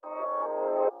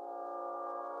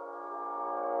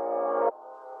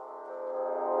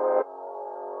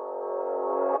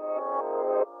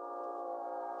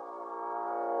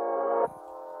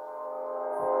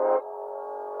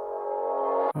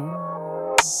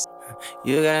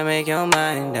You gotta make your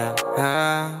mind up,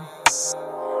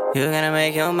 You gotta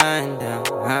make your mind up,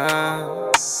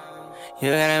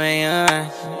 You gotta make your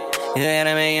mind. You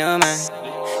gotta make your mind.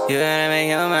 You gotta make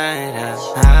your mind up,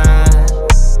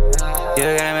 You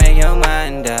gotta make your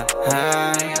mind up,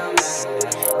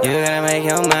 You gotta make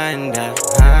your mind up,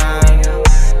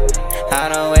 I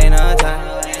don't wait no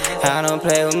time. I don't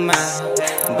play with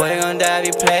mine. Boy gon' die if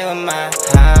you play with mine.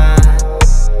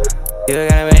 You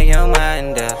gotta make your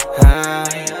mind up,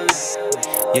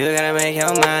 You gotta make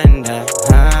your mind up,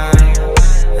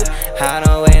 I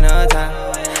don't wait no time.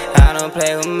 I don't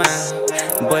play with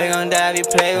mine. Boy gon' die if you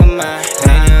play with mine.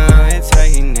 And you know it's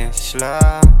taking it slow.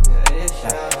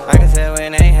 I can tell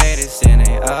when they hate it, then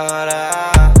they all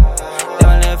up.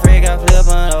 Them little freak, I flip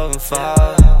on over and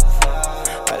fall.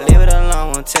 I leave it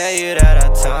alone, won't tell you that I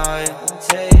told you.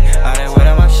 All that weight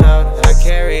on my shoulder, I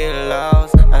carry the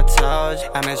lows. I told you,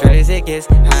 I'm as real as it gets.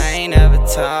 I ain't never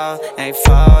told, ain't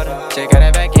folding. Check out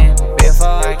that back end,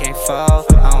 before I can't fold.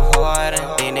 I'm hoarding,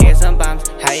 these niggas some bums.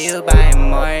 How you buying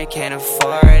more, you can't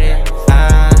afford it.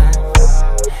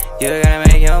 You gotta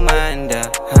make your mind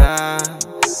up,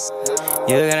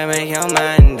 You gotta make your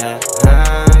mind up,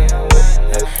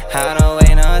 I don't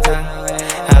wait no time.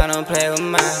 I don't play with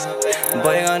mine.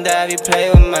 Boy, you gon' die if you play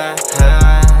with mine.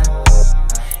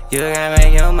 You gotta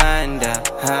make your mind up,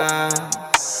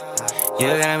 You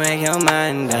gotta make your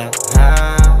mind up,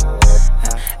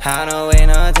 I don't wait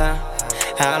no time.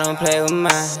 I don't play with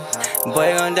mine.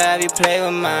 Boy, you gon' die if you play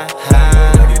with mine.